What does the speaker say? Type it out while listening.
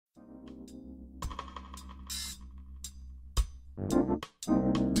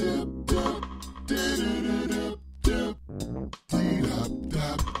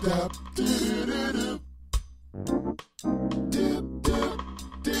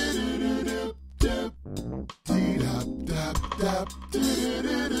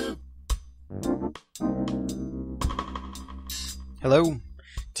Hello,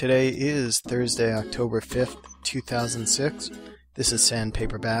 today is Thursday, October 5th, 2006. This is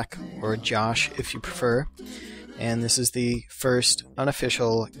Sandpaperback, or Josh if you prefer, and this is the first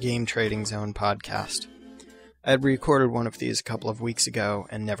unofficial Game Trading Zone podcast. I had recorded one of these a couple of weeks ago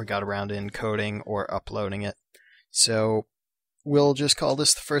and never got around to encoding or uploading it, so we'll just call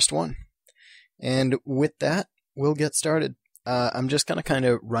this the first one. And with that, we'll get started. I'm just going to kind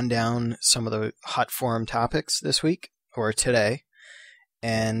of run down some of the hot forum topics this week, or today,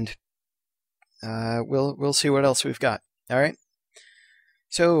 and we'll see what else we've got. All right.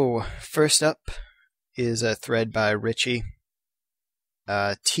 So first up is a thread by Richie.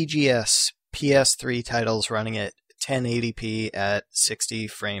 TGS PS3 titles running at 1080p at 60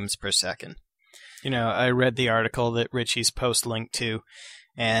 frames per second. You know, I read the article that Richie's post linked to,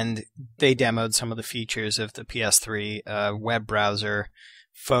 and they demoed some of the features of the PS3 web browser,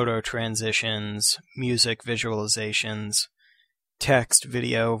 photo transitions, music visualizations, text,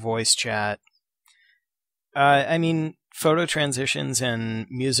 video, voice chat. I mean, photo transitions and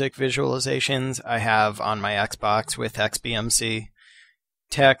music visualizations I have on my Xbox with XBMC.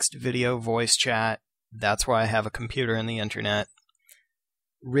 Text, video, voice chat, that's why I have a computer and the internet.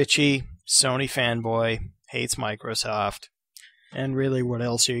 Richie, Sony fanboy, hates Microsoft. And really, what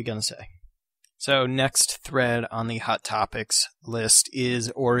else are you going to say? So next thread on the hot topics list is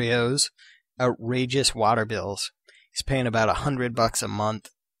Oreo's outrageous water bills. He's paying about $100 a month.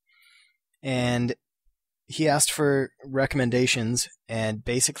 And he asked for recommendations, and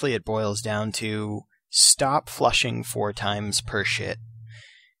basically it boils down to stop flushing 4 times per shit.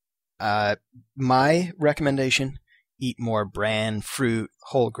 My recommendation, eat more bran, fruit,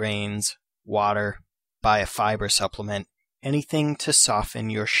 whole grains, water, buy a fiber supplement, anything to soften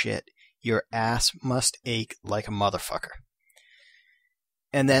your shit. Your ass must ache like a motherfucker.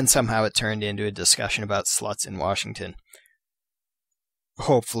 And then somehow it turned into a discussion about sluts in Washington.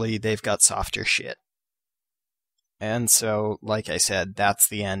 Hopefully they've got softer shit. And so, like I said, that's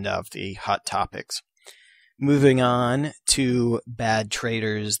the end of the hot topics. Moving on to bad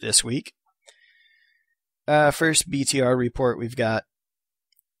traders this week. First BTR report we've got.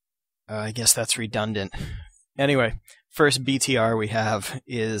 I guess that's redundant. Anyway, first BTR we have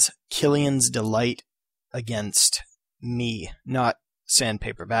is Killian's Delight against me, not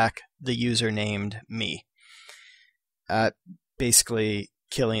Sandpaperback, the user named me. Basically,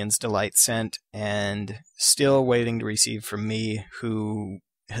 Killian's Delight sent, and still waiting to receive from me, who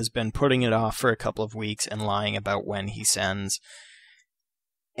has been putting it off for a couple of weeks and lying about when he sends.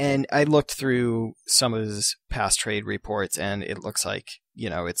 And I looked through some of his past trade reports, and it looks like, you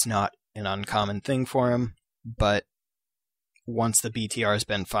know, it's not an uncommon thing for him, but once the BTR has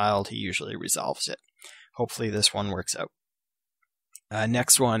been filed, he usually resolves it. Hopefully this one works out.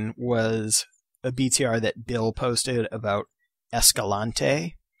 Next one was a BTR that Bill posted about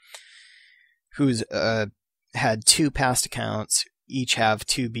Escalante, who's had 2 past accounts, each have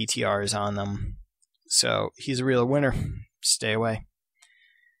 2 BTRs on them. So he's a real winner. Stay away.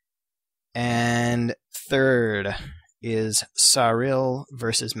 And third is Saril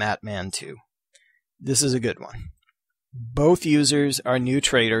versus Matman 2. This is a good one. Both users are new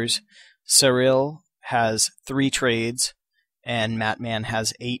traders. Saril has 3 trades, and Matman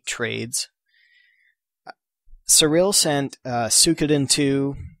has 8 trades. Saril sent Suikoden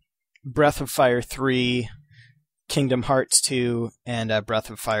 2, Breath of Fire 3, Kingdom Hearts 2, and Breath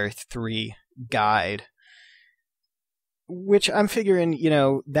of Fire 3 guide. Which I'm figuring, you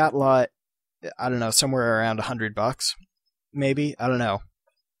know, that lot, I don't know, somewhere around $100, maybe? I don't know.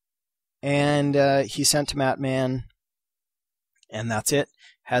 And he sent to Matman, and that's it.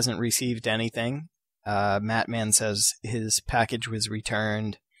 Hasn't received anything. Matman says his package was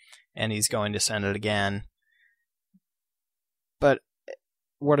returned, and he's going to send it again. But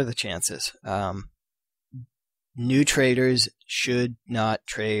what are the chances? New traders should not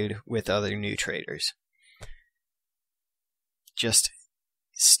trade with other new traders. Just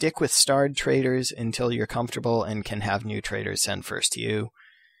stick with starred traders until you're comfortable and can have new traders send first to you.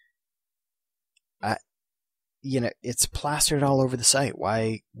 You know, it's plastered all over the site.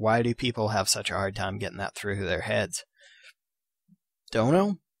 Why do people have such a hard time getting that through their heads? Don't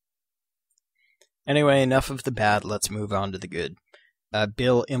know. Anyway, enough of the bad. Let's move on to the good.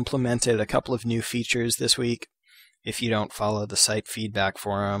 Bill implemented a couple of new features this week. if you don't follow the site feedback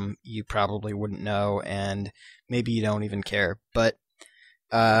forum, you probably wouldn't know, and maybe you don't even care. But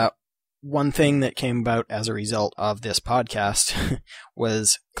one thing that came about as a result of this podcast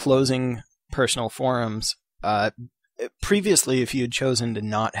was closing personal forums. Previously, if you had chosen to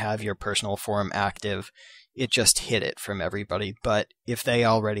not have your personal forum active, it just hid it from everybody. But if they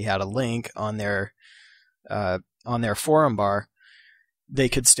already had a link on their forum bar, they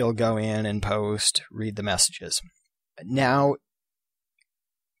could still go in and post, read the messages. Now,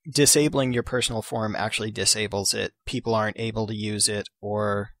 disabling your personal forum actually disables it. People aren't able to use it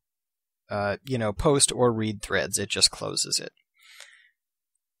or, post or read threads. It just closes it.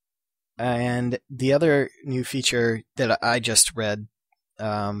 And the other new feature that I just read,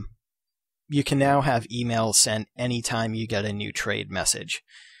 you can now have emails sent anytime you get a new trade message.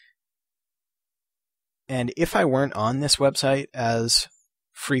 And if I weren't on this website as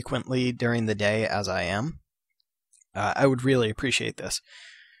frequently during the day as I am, I would really appreciate this.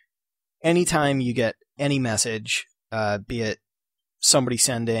 Anytime you get any message, be it somebody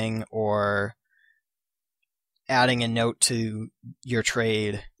sending or adding a note to your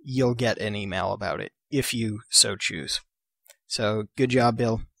trade, you'll get an email about it if you so choose. So good job,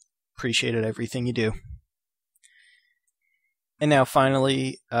 Bill. Appreciated everything you do. And now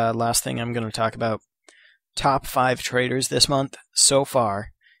finally, last thing I'm going to talk about, top 5 traders this month so far.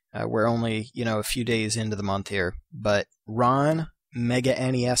 We're only, a few days into the month here, but Ron, Mega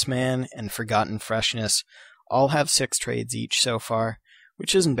NES Man, and Forgotten Freshness all have 6 trades each so far,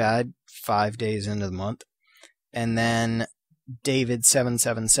 which isn't bad, 5 days into the month. And then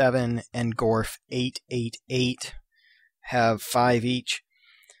David777 and Gorf888 have 5 each.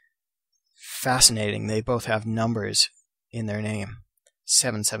 Fascinating. They both have numbers in their name.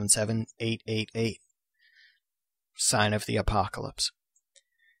 777, 888. Sign of the apocalypse.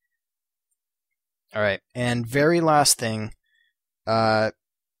 All right. And very last thing, this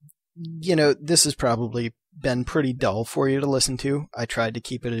has probably been pretty dull for you to listen to. I tried to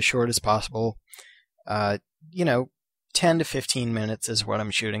keep it as short as possible. 10 to 15 minutes is what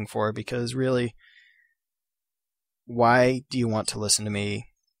I'm shooting for, because really, why do you want to listen to me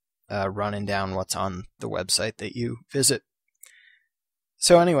running down what's on the website that you visit?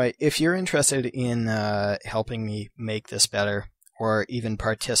 So anyway, if you're interested in helping me make this better, or even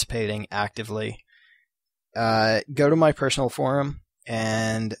participating actively, go to my personal forum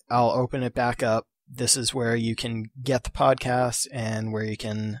and I'll open it back up. This is where you can get the podcast and where you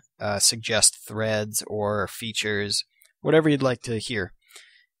can suggest threads or features, whatever you'd like to hear.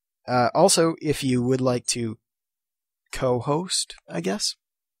 Also, if you would like to co-host, I guess,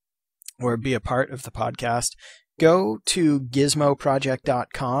 or be a part of the podcast, go to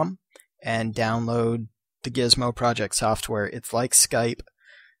gizmoproject.com and download the Gizmo Project software. It's like Skype.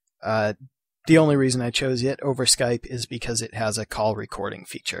 The only reason I chose it over Skype is because it has a call recording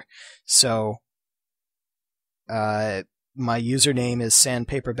feature. So, my username is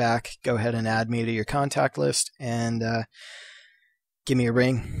sandpaperback. Go ahead and add me to your contact list and give me a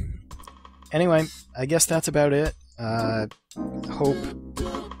ring. Anyway, I guess that's about it. Hope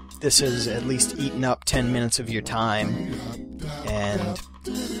this has at least eaten up 10 minutes of your time, and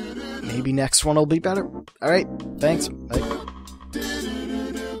maybe next one will be better. All right, thanks. Bye.